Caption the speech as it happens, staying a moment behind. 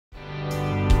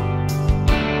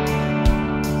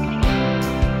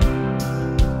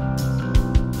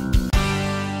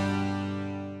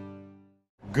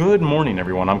Good morning,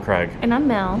 everyone. I'm Craig. And I'm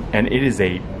Mel. And it is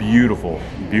a beautiful,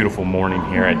 beautiful morning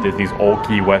here at Disney's Old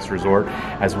Key West Resort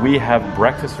as we have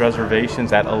breakfast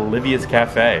reservations at Olivia's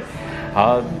Cafe.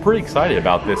 Pretty excited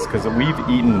about this because we've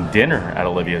eaten dinner at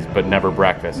Olivia's but never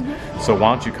breakfast. So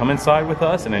why don't you come inside with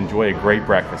us and enjoy a great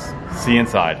breakfast. See you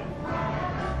inside.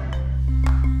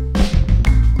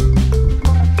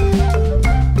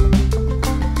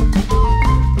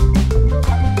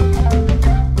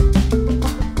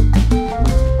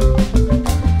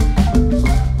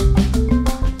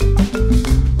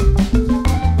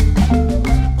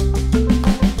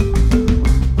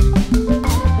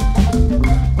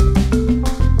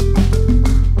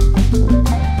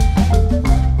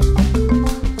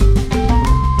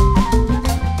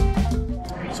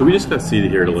 So we just got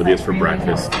seated here at Olivia's for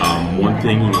breakfast. One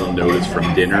thing you will notice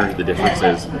from dinner, the difference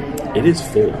is it is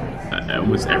full.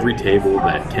 Almost every table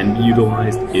that can be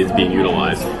utilized is being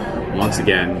utilized. Once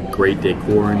again, great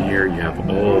decor in here. You have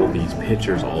all these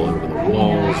pictures all over the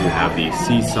walls. You have the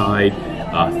seaside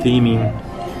theming.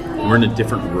 We're in a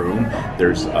different room.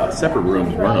 There's separate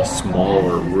rooms. We're in a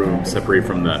smaller room separated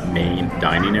from the main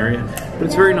dining area, but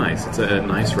it's very nice. It's a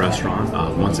nice restaurant.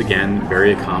 Once again,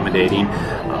 very accommodating.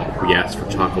 We asked for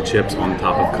chocolate chips on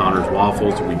top of Connor's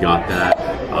waffles. We got that.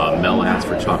 Mel asked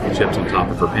for chocolate chips on top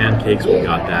of her pancakes. We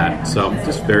got that. So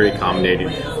just very accommodating.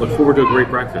 Look forward to a great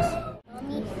breakfast.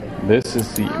 This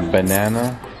is the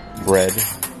banana bread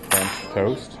French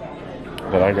toast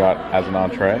that I got as an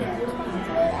entree.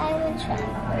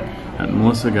 And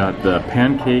Melissa got the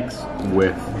pancakes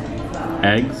with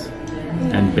eggs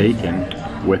and bacon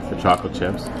with the chocolate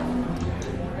chips.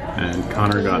 And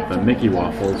Connor got the Mickey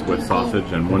waffles with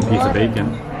sausage and one piece of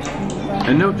bacon.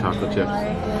 And no chocolate chips,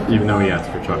 even though he asked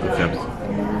for chocolate chips.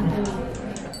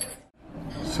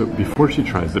 So before she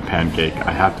tries the pancake,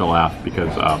 I have to laugh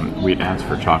because we asked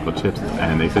for chocolate chips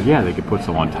and they said, yeah, they could put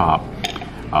some on top.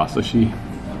 So she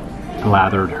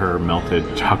lathered her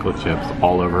melted chocolate chips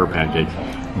all over her pancakes.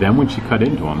 Then when she cut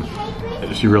into them,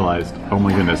 she realized, oh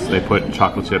my goodness, they put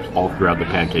chocolate chips all throughout the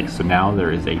pancakes. So now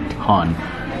there is a ton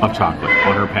of chocolate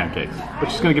on her pancakes.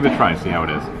 But she's gonna give it a try and see how it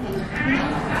is.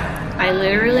 I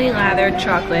literally lathered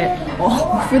chocolate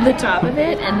all over the top of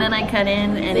it, and then I cut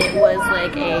in, and it was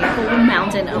like a whole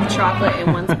mountain of chocolate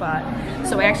in one spot.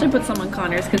 So I actually put some on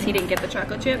Connor's because he didn't get the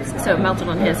chocolate chips, so it melted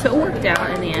on his. So it worked out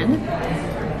in the end.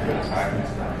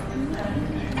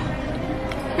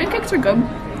 Pancakes are good.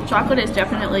 Chocolate is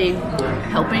definitely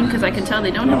helping because I can tell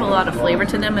they don't have a lot of flavor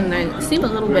to them and they seem a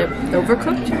little bit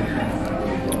overcooked.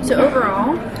 So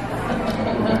overall,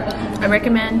 I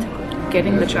recommend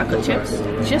getting the chocolate chips.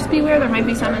 Just beware, there might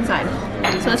be some inside.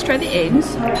 So let's try the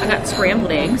eggs. I got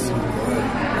scrambled eggs.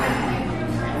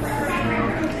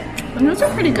 And those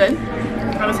are pretty good.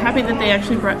 I was happy that they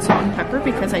actually brought salt and pepper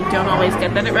because I don't always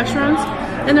get that at restaurants.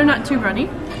 And they're not too runny.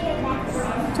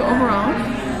 So overall,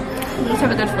 those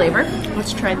have a good flavor.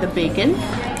 Let's try the bacon.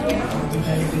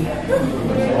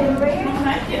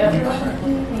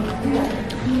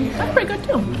 That's pretty good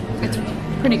too. It's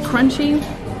pretty crunchy.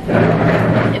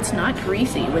 It's not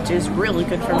greasy, which is really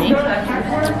good for me.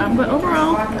 But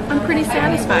overall, I'm pretty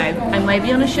satisfied. I might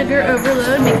be on a sugar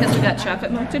overload because we got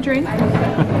chocolate milk to drink.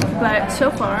 But so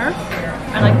far,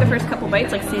 I like the first couple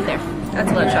bites. Like, see there,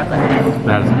 that's a lot of chocolate.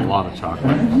 That is a lot of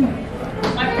chocolate.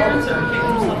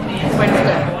 But it's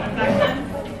good.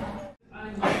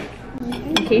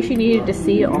 In case you needed to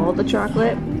see all the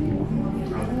chocolate,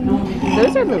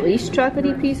 those are the least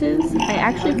chocolatey pieces. I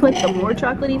actually put the more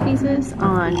chocolatey pieces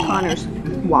on Connor's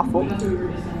waffle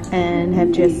and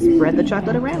have just spread the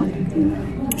chocolate around.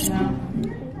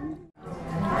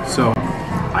 So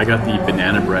I got the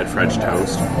banana bread French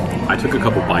toast. I took a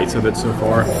couple bites of it so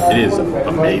far. It is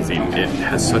amazing. It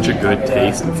has such a good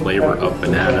taste and flavor of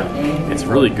banana. It's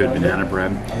really good banana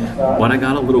bread. But I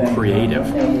got a little creative.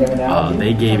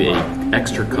 They gave an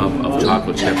extra cup of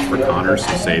chocolate chips for Connor,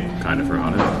 so saved kind of for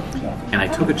Connor. And I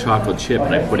took a chocolate chip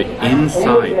and I put it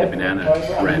inside the banana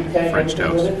bread French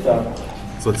toast.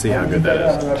 So let's see how good that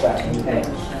is.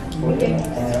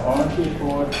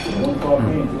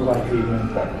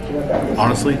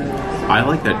 Honestly, I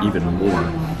like that even more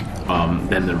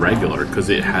than the regular because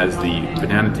it has the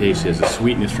banana taste, it has the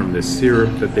sweetness from this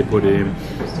syrup that they put in,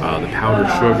 the powdered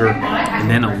sugar, and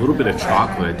then a little bit of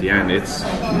chocolate at the end. It's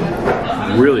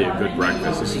really a good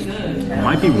breakfast. This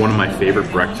might be one of my favorite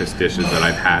breakfast dishes that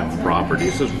I've had on property.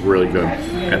 This is really good.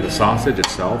 And the sausage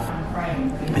itself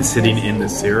is sitting in the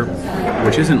syrup,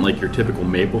 which isn't like your typical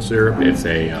maple syrup. It's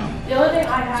a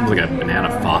seems like a banana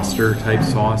Foster type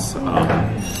sauce.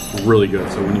 Really good.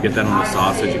 So when you get that on the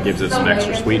sausage, it gives it some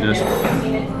extra sweetness.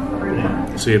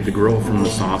 So you have the grill from the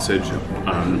sausage,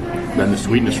 then the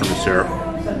sweetness from the syrup,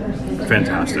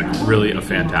 Fantastic. Really a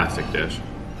fantastic dish.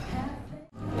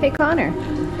 Hey Connor,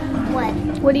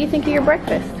 what do you think of your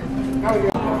breakfast?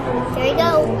 There you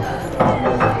go.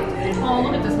 Oh,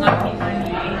 look at this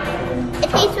 1998. It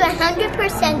tastes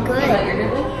 100% good.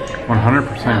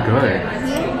 100% good.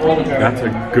 That's a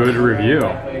good review.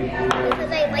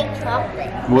 Because I like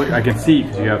chocolate. Well, I can see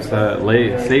because you have to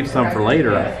save some for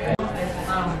later.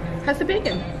 How's the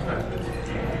bacon?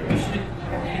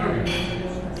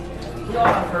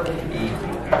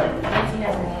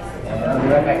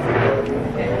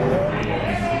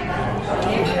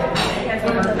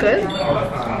 Good?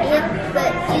 Yeah,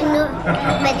 but you know,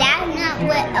 but that's not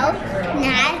what else.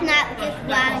 That's not just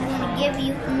what I'm going to give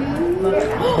you.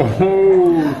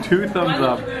 Oh, 2 thumbs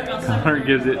up. Connor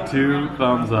gives it 2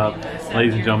 thumbs up.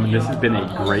 Ladies and gentlemen, this has been a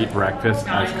great breakfast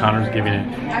as Connor's giving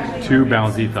it 2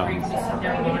 bouncy thumbs.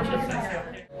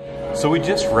 So we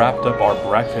just wrapped up our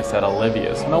breakfast at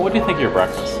Olivia's. Mel, what do you think of your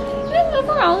breakfast?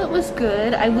 Overall, it was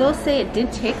good. I will say it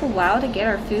did take a while to get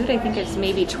our food. I think it's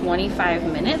maybe 25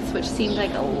 minutes, which seemed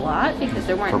like a lot because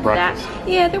there weren't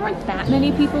there weren't that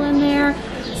many people in there.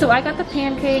 So I got the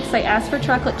pancakes. I asked for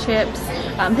chocolate chips.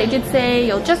 They did say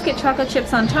you'll just get chocolate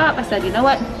chips on top. I said, you know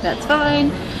what, that's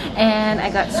fine. And I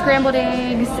got scrambled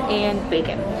eggs and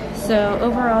bacon. So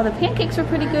overall, the pancakes were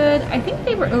pretty good. I think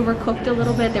they were overcooked a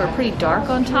little bit. They were pretty dark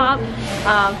on top,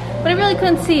 but I really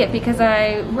couldn't see it because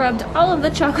I rubbed all of the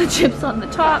chocolate chips on the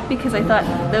top because I thought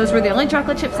those were the only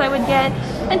chocolate chips I would get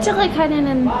until I cut in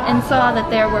and saw that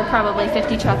there were probably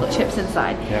 50 chocolate chips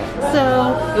inside. Yeah.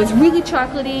 So it was really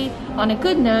chocolatey. On a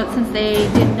good note, since they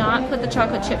did not put the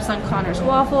chocolate chips on Connor's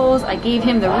waffles, I gave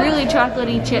him the really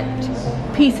chocolatey chipped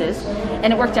pieces,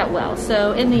 and it worked out well.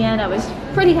 So in the end, I was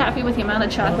pretty happy with the amount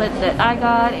of chocolate that I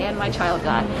got and my child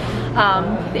got.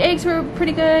 The eggs were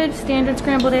pretty good, standard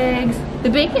scrambled eggs. The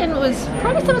bacon was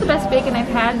probably some of the best bacon I've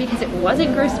had because it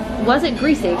wasn't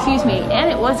greasy, excuse me, and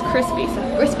it was crispy. So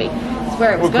crispy is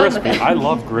where I was going with it. I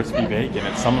love crispy bacon.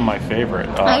 It's some of my favorite.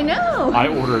 I know. I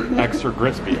ordered extra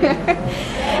crispy.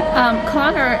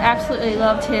 Connor absolutely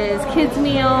loved his kids'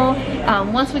 meal.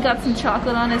 Once we got some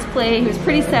chocolate on his plate, he was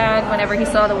pretty sad whenever he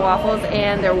saw the waffles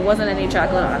and there wasn't any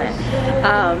chocolate on it.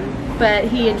 But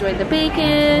he enjoyed the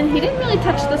bacon. He didn't really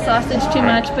touch the sausage too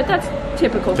much, but that's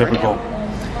typical for him.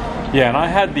 Yeah, and I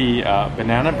had the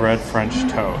banana bread French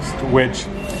toast, which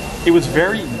it was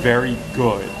very, very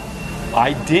good.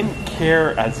 I didn't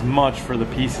care as much for the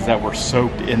pieces that were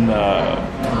soaked in the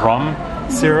rum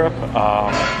syrup.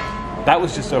 That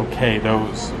was just okay.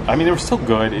 Those, I mean, they were still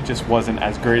good. It just wasn't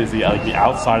as great as the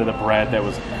outside of the bread that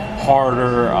was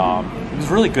harder. It was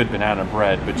really good banana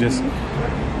bread, but just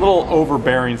a little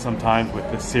overbearing sometimes with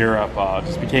the syrup.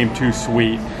 Just became too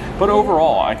sweet. But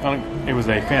overall, I thought it was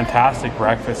a fantastic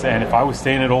breakfast. And if I was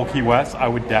staying at Old Key West, I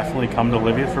would definitely come to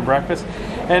Olivia's for breakfast.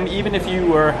 And even if you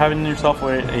were having yourself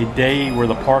a day where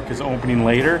the park is opening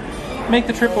later, make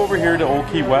the trip over here to Old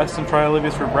Key West and try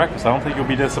Olivia's for breakfast. I don't think you'll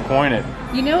be disappointed.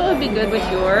 You know what would be good with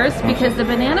yours? Because the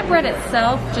banana bread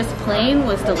itself, just plain,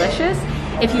 was delicious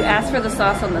if you asked for the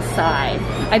sauce on the side.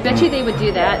 I bet you they would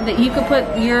do that you could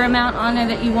put your amount on there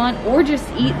that you want, or just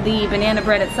eat the banana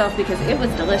bread itself because it was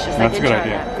delicious. That's a good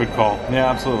idea. Good call. Yeah,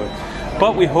 absolutely.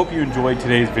 But we hope you enjoyed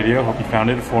today's video. Hope you found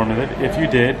it informative. If you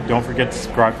did, don't forget to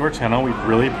subscribe to our channel. We'd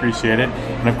really appreciate it.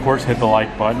 And of course, hit the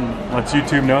like button. Lets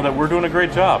YouTube know that we're doing a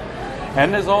great job.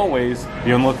 And as always,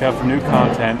 be on the lookout for new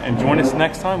content and join us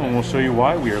next time when we'll show you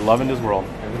why we are Lovindisworld.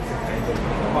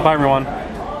 Bye everyone.